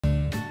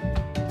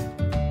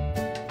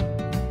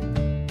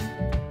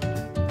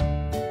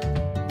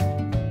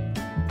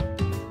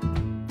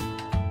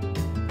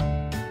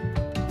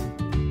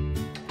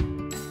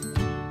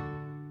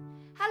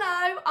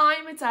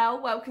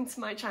Del, welcome to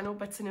my channel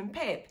Button and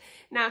Pip.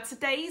 Now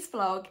today's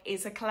vlog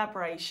is a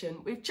collaboration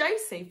with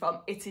Josie from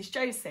It Is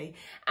Josie,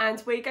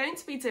 and we're going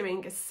to be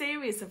doing a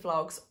series of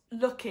vlogs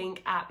looking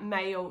at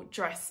male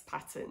dress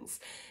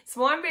patterns.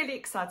 So I'm really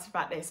excited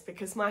about this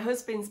because my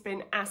husband's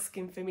been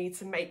asking for me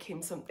to make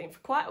him something for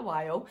quite a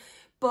while,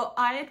 but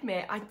I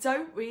admit I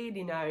don't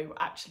really know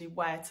actually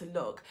where to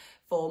look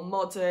for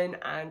modern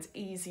and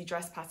easy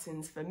dress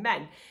patterns for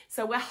men.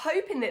 So we're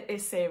hoping that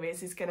this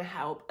series is going to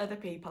help other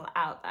people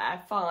out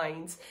there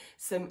find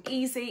some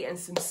easy and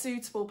some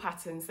suitable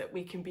patterns that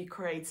we can be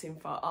creating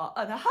for our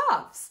other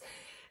halves.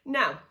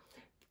 Now,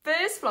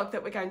 first vlog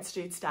that we're going to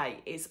do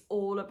today is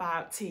all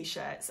about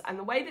t-shirts, and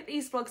the way that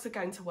these vlogs are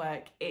going to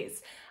work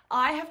is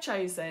I have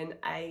chosen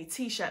a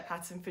t-shirt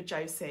pattern for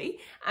Josie,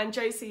 and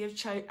Josie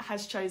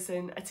has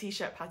chosen a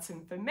t-shirt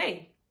pattern for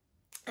me.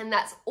 And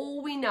that's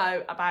all we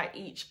know about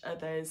each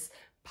other's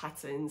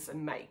patterns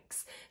and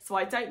makes. So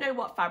I don't know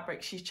what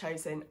fabric she's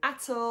chosen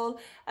at all.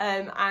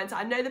 And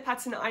I know the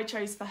pattern that I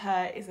chose for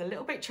her is a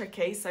little bit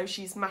tricky, so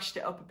she's mashed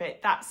it up a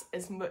bit. That's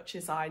as much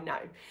as I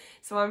know.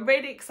 So I'm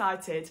really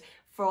excited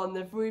for on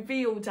the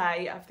reveal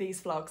day of these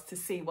vlogs to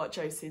see what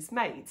Josie's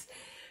made.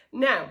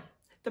 Now,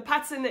 the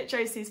pattern that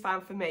Josie's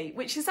found for me,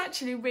 which is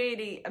actually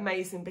really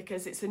amazing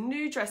because it's a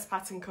new dress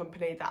pattern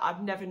company that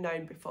I've never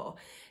known before.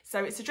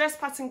 So it's a dress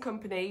pattern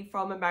company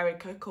from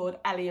America called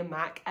Ellie and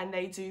Mac, and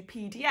they do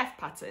PDF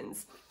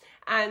patterns.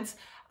 And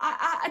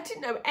I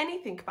didn't know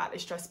anything about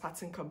this dress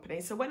pattern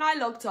company. So when I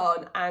logged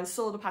on and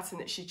saw the pattern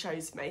that she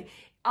chose me,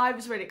 I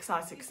was really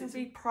excited because it's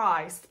a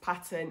priced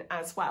pattern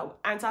as well.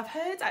 And I've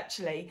heard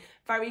actually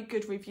very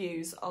good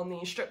reviews on the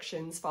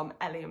instructions from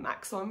Ellie and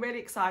Mac. So I'm really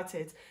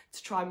excited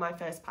to try my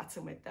first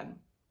pattern with them.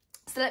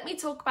 So let me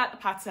talk about the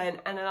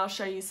pattern and then I'll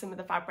show you some of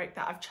the fabric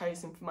that I've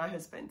chosen for my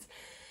husband.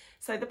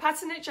 So the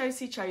pattern that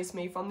Josie chose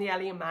me from the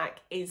Ellie and Mac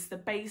is the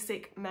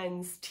basic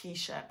men's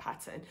t-shirt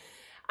pattern.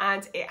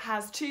 And it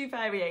has two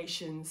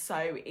variations,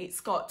 so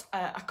it's got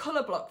a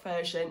colour block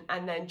version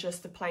and then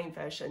just the plain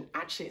version.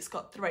 Actually, it's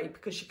got three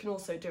because you can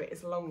also do it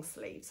as long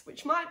sleeves,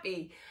 which might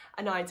be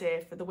an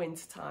idea for the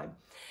winter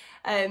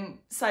time.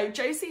 So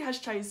Josie has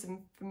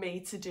chosen for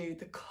me to do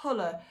the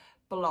colour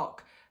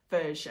block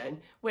version,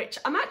 which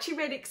I'm actually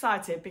really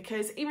excited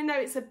because even though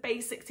it's a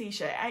basic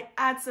t-shirt, it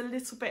adds a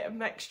little bit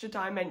of extra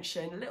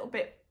dimension, a little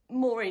bit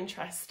more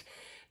interest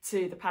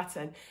to the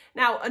pattern.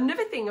 Now,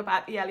 another thing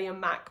about the Ellie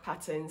and Mac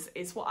patterns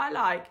is what I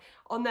like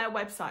on their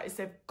website is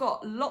they've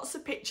got lots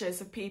of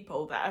pictures of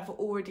people that have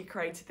already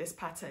created this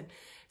pattern.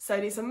 So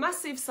there's a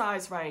massive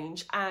size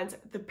range and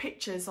the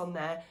pictures on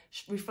there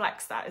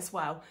reflects that as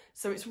well.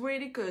 So it's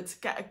really good to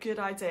get a good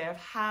idea of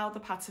how the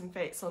pattern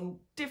fits on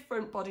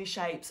different body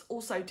shapes,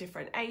 also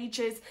different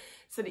ages,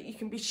 so that you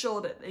can be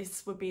sure that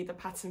this would be the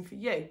pattern for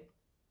you.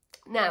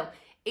 Now,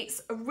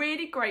 it's a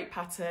really great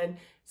pattern,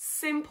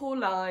 simple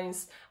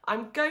lines.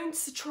 I'm going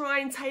to try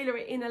and tailor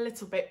it in a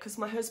little bit because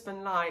my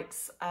husband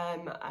likes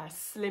a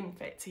slim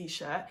fit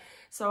t-shirt.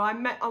 So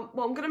I'm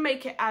going to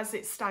make it as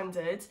it's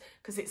standard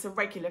because it's a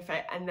regular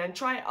fit, and then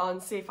try it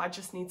on, see if I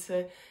just need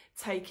to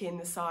take in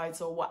the sides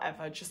or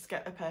whatever just to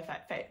get the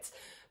perfect fit.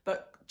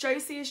 But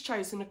Josie has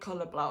chosen a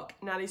colour block.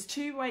 Now there's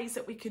two ways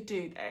that we could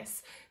do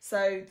this.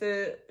 So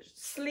the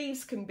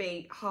sleeves can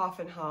be half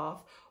and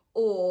half,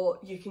 or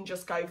you can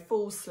just go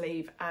full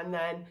sleeve and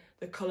then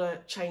the colour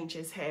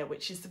changes here,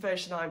 which is the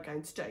version I'm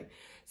going to do.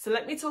 So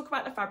let me talk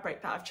about the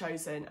fabric that I've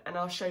chosen and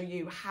I'll show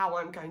you how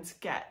I'm going to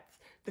get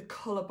the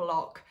colour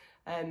block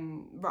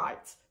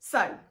right.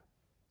 So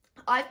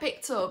I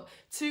picked up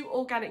two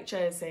organic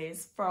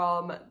jerseys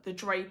from the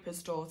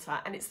Drapers Daughter,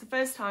 and it's the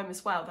first time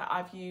as well that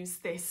I've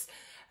used this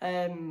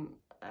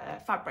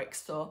fabric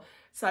store.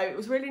 So it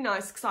was really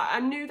nice because I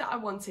knew that I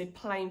wanted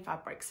plain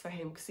fabrics for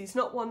him because he's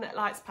not one that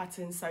likes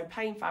patterns, so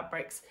plain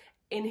fabrics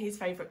in his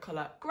favourite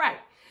colour, great.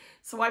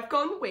 So I've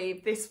gone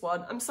with this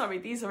one. I'm sorry,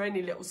 these are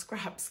only little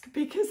scraps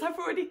because I've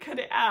already cut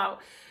it out.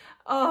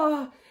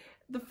 Oh,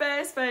 the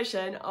first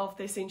version of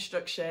this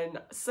introduction,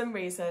 for some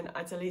reason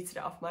I deleted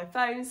it off my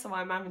phone, so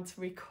I'm having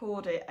to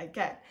record it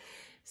again.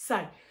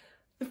 So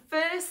the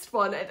first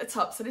one at the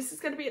top, so this is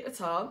going to be at the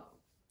top,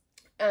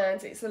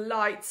 and it's a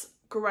light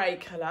grey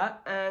colour,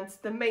 and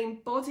the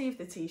main body of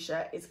the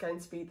t-shirt is going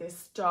to be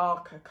this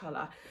darker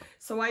colour.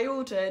 So I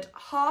ordered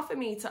 1/2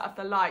 metre of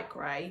the light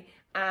grey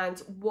and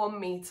 1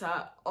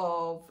 metre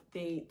of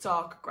the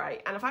darker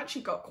grey, and I've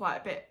actually got quite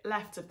a bit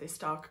left of this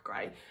darker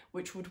grey,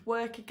 which would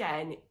work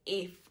again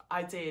if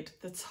I did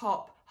the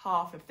top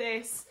half of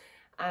this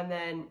and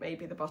then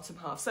maybe the bottom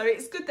half. So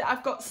it's good that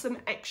I've got some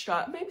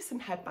extra, maybe some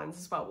headbands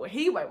as well. Well,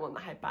 he won't want the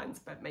headbands,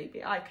 but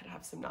maybe I could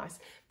have some nice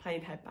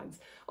plain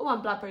headbands. Oh,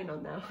 I'm blabbering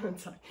on now,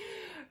 aren't I?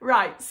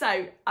 Right,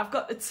 so I've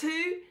got the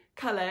two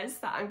colours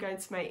that I'm going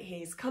to make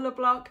his colour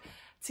block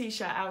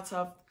t-shirt out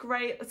of.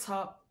 Grey at the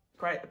top,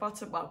 grey at the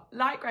bottom. Well,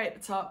 light grey at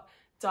the top,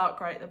 dark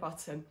grey at the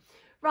bottom.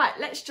 Right,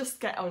 let's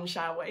just get on,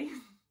 shall we?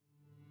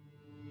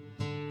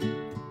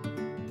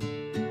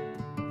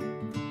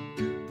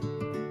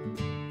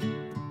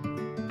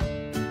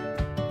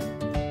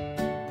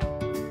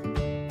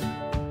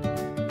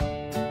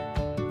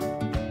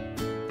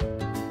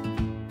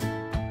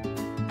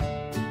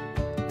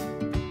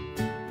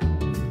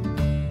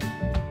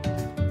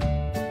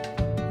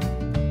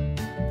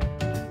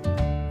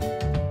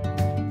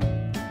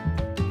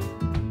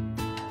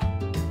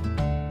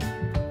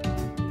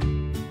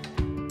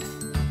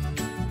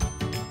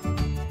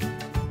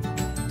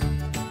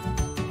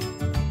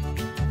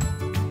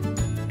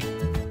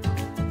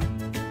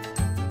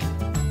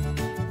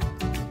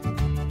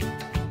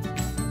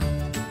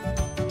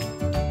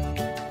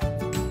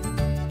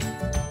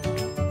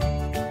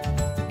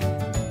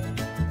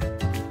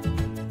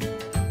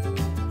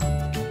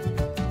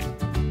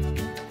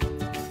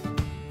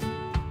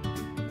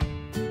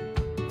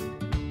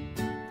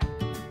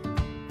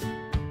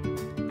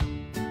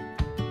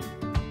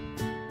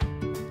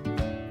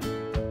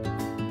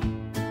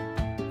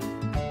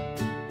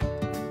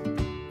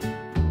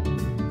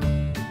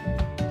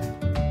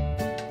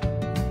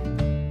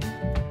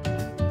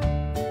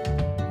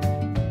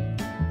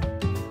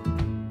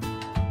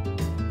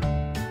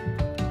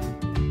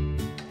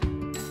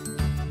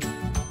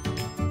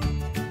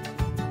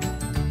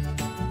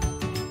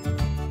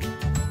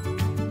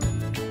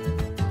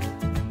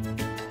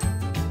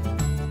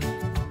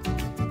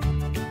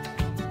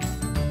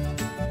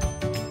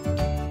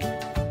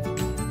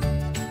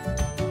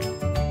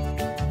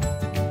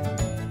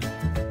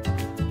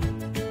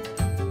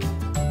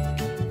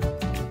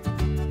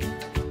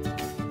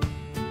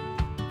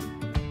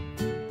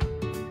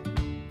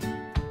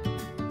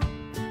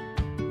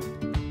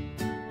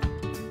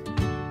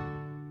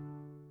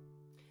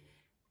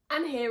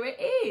 And here it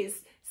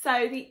is.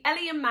 So the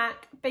Ellie and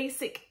Mac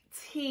basic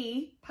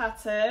tee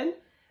pattern,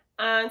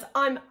 and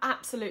I'm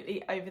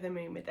absolutely over the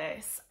moon with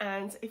this.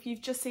 And if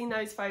you've just seen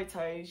those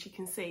photos, you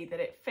can see that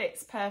it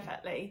fits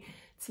perfectly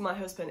to my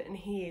husband, and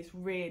he is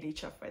really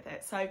chuffed with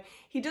it. So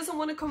he doesn't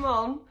want to come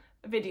on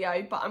a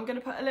video, but I'm going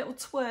to put a little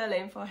twirl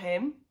in for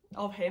him,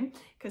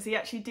 because he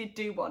actually did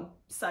do one.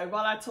 So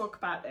while I talk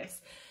about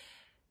this,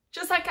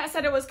 just like I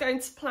said I was going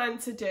to plan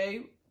to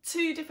do,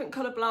 2 different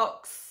colour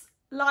blocks,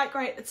 light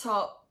grey at the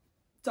top,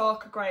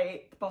 darker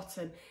grey at the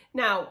bottom.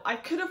 Now, I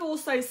could have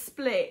also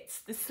split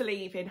the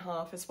sleeve in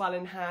half as well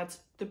and had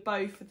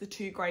both of the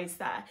 2 greys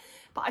there,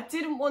 but I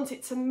didn't want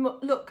it to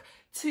look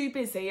too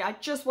busy. I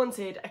just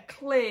wanted a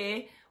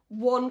clear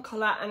one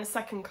colour and a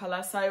second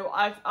colour, so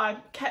I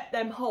kept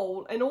them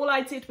whole, and all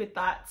I did with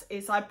that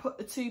is I put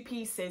the 2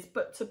 pieces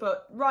butt to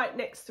butt right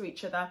next to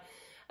each other.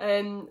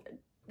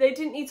 They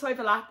didn't need to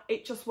overlap,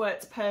 it just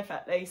worked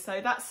perfectly, so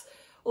that's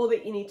all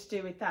that you need to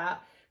do with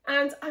that.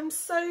 And I'm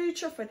so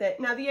chuffed with it.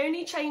 Now, the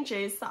only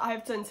changes that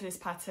I've done to this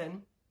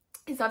pattern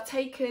is I've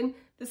taken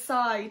the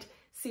side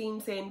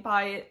seams in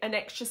by an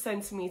extra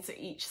centimetre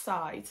each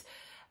side.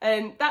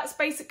 That's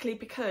basically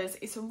because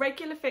it's a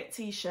regular fit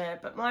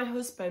t-shirt, but my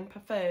husband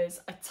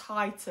prefers a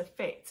tighter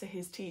fit to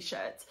his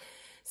t-shirt.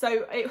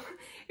 So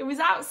it was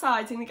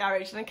outside in the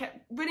garage, and I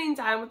kept running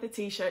down with the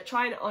t-shirt,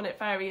 trying it on at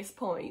various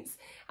points.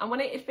 And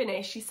when it had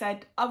finished, he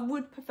said, I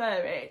would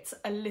prefer it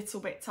a little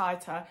bit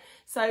tighter.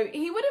 So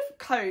he would have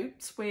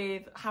coped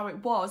with how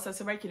it was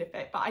as a regular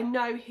fit, but I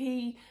know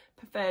he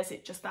prefers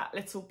it just that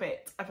little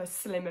bit of a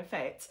slimmer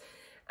fit.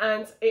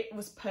 And it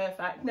was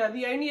perfect. Now,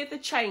 the only other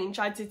change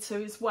I did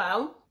too as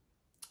well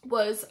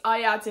was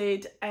I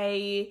added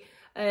a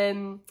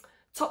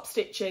top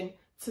stitching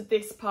to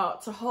this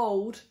part to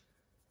hold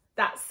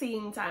that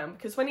seam down,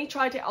 because when he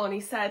tried it on, he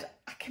said,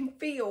 I can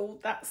feel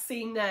that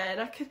seam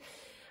there,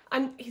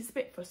 and he's a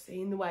bit fussy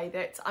in the way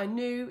that I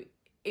knew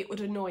it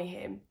would annoy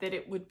him that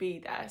it would be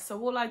there. So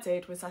all I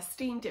did was I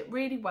steamed it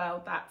really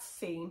well, that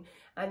seam,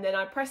 and then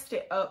I pressed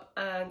it up,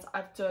 and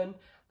I've done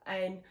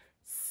a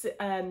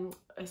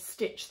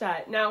stitch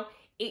there. Now,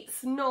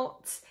 it's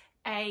not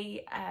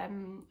a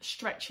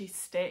stretchy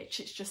stitch,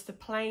 it's just a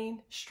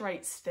plain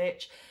straight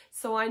stitch,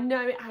 so I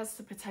know it has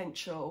the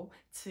potential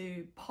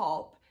to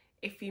pop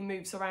if he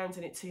moves around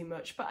in it too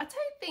much, but I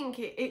don't think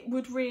it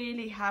would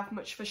really have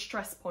much of a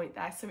stress point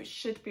there, so it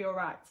should be all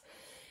right.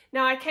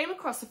 Now, I came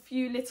across a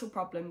few little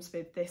problems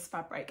with this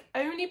fabric,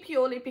 only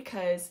purely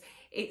because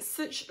it's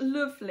such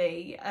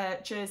lovely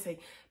jersey,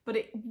 but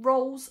it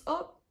rolls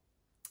up,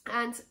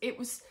 and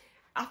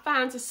I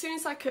found as soon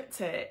as I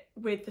cut it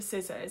with the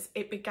scissors,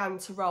 it began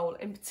to roll.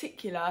 In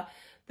particular,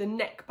 the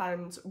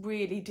neckband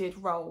really did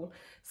roll.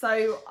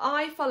 So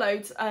I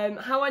followed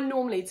how I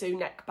normally do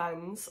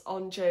neckbands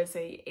on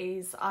jersey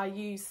is I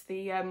use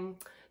the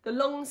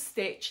long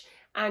stitch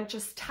and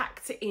just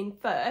tacked it in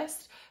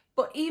first.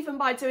 But even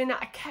by doing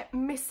that, I kept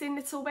missing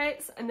little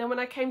bits. And then when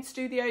I came to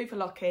do the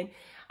overlocking,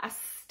 I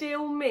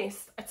still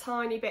missed a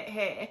tiny bit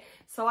here.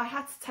 So I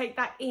had to take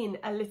that in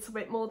a little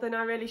bit more than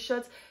I really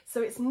should.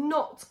 So it's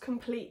not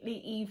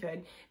completely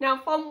even. Now,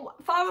 from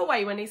far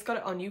away when he's got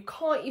it on, you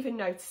can't even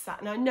notice that.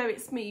 And I know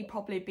it's me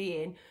probably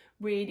being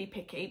really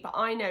picky, but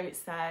I know it's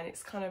there, and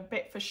it's kind of a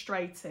bit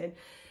frustrating.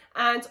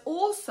 And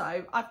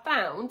also I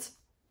found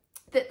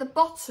that the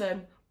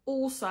bottom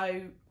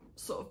also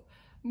sort of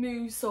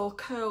moves or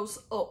curls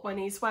up when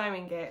he's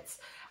wearing it.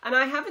 And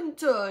I haven't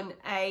done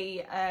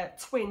a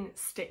twin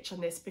stitch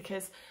on this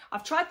because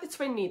I've tried the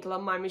twin needle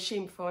on my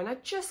machine before and I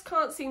just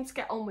can't seem to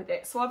get on with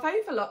it. So I've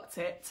overlocked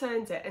it,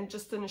 turned it, and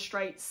just done a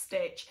straight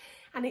stitch,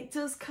 and it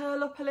does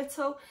curl up a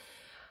little.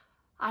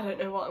 I don't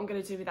know what I'm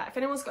going to do with that. If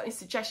anyone's got any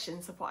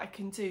suggestions of what I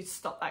can do to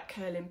stop that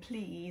curling,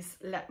 please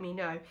let me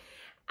know.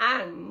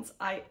 And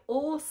I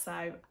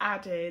also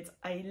added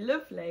a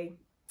lovely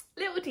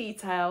little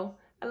detail,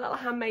 a little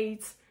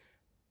handmade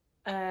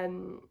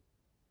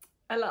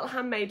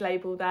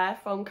label there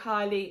from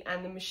Kylie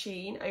and the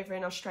Machine over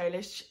in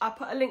Australia. I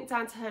put a link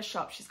down to her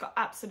shop. She's got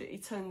absolutely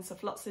tons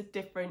of lots of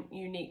different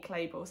unique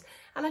labels,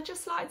 and I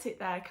just liked it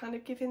there, kind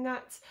of giving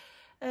that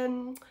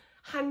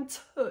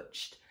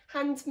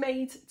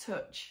handmade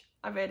touch.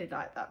 I really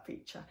like that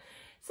feature.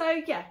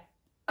 So yeah,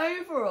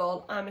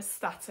 overall I'm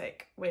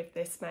ecstatic with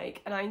this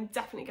make, and I'm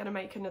definitely going to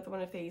make another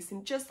one of these.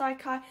 And just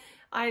like I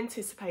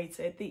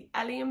anticipated, the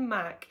Ellie and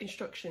Mac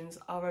instructions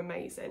are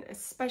amazing,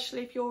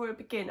 especially if you're a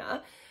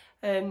beginner.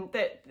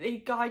 That they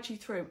guide you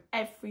through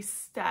every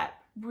step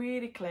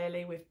really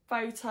clearly with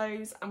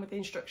photos and with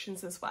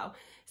instructions as well.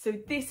 So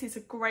this is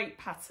a great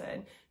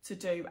pattern to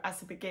do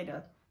as a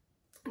beginner.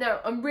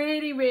 Now, I'm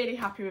really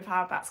happy with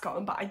how that's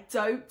gotten, but I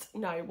don't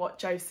know what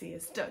Josie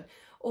has done.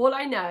 All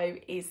I know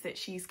is that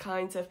she's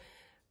kind of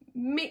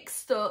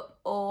mixed up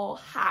or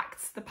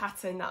hacked the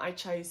pattern that I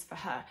chose for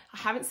her. I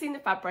haven't seen the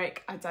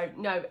fabric. I don't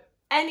know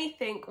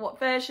anything, what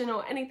version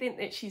or anything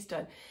that she's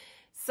done.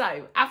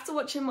 So after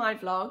watching my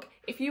vlog,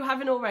 if you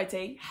haven't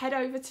already, head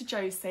over to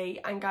Josie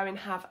and go and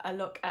have a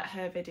look at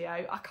her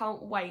video. I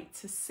can't wait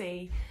to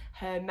see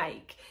her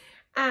make.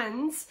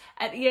 And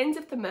at the end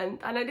of the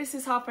month, I know this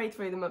is halfway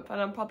through the month and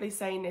I'm probably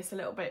saying this a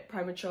little bit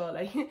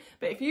prematurely,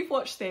 but if you've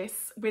watched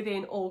this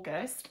within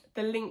August,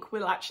 the link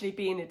will actually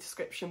be in the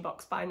description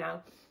box by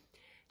now.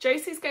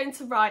 Josie's going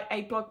to write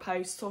a blog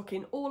post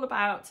talking all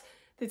about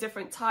the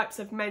different types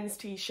of men's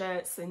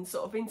t-shirts and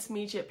sort of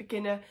intermediate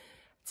beginner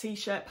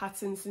t-shirt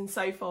patterns and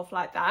so forth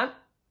like that.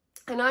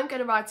 And I'm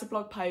going to write a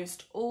blog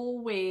post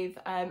all with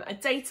a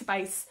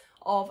database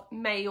of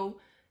male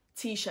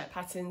t-shirt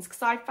patterns,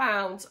 because I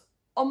found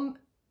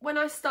when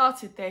I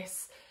started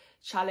this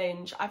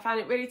challenge, I found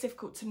it really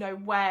difficult to know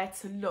where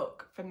to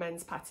look for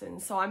men's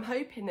patterns. So I'm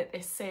hoping that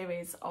this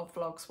series of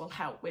vlogs will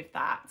help with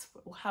that.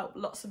 It will help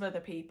lots of other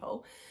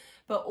people.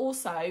 But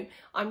also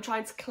I'm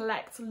trying to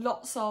collect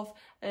lots of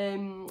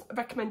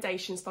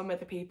recommendations from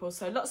other people.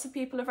 So lots of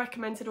people have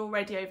recommended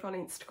already over on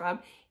Instagram.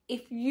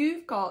 If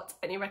you've got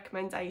any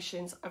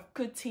recommendations of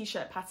good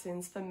t-shirt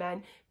patterns for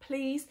men,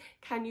 please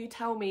can you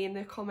tell me in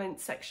the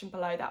comments section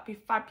below? That'd be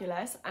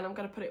fabulous. And I'm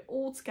going to put it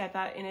all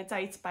together in a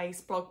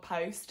database blog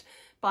post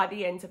by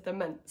the end of the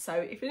month. So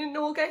if you're in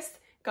August,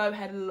 go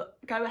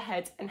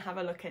ahead and have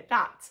a look at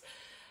that.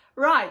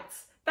 Right,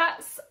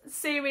 that's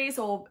series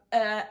or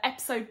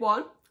episode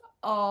 1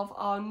 of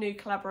our new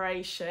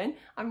collaboration.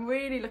 I'm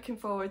really looking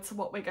forward to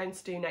what we're going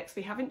to do next.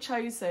 We haven't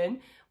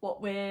chosen what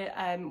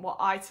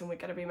item we're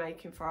going to be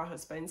making for our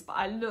husbands, but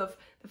I love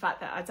the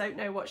fact that I don't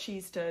know what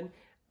she's done,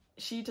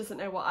 she doesn't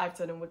know what I've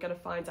done, and we're going to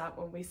find out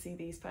when we see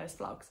these first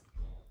vlogs.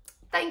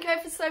 Thank you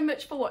ever so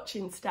much for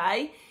watching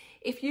today.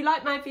 If you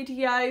like my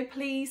video,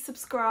 please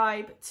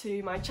subscribe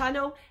to my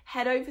channel,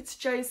 head over to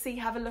Josie,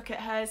 have a look at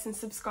hers and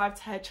subscribe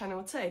to her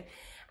channel too,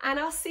 and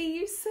I'll see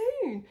you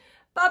soon.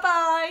 Bye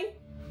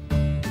bye.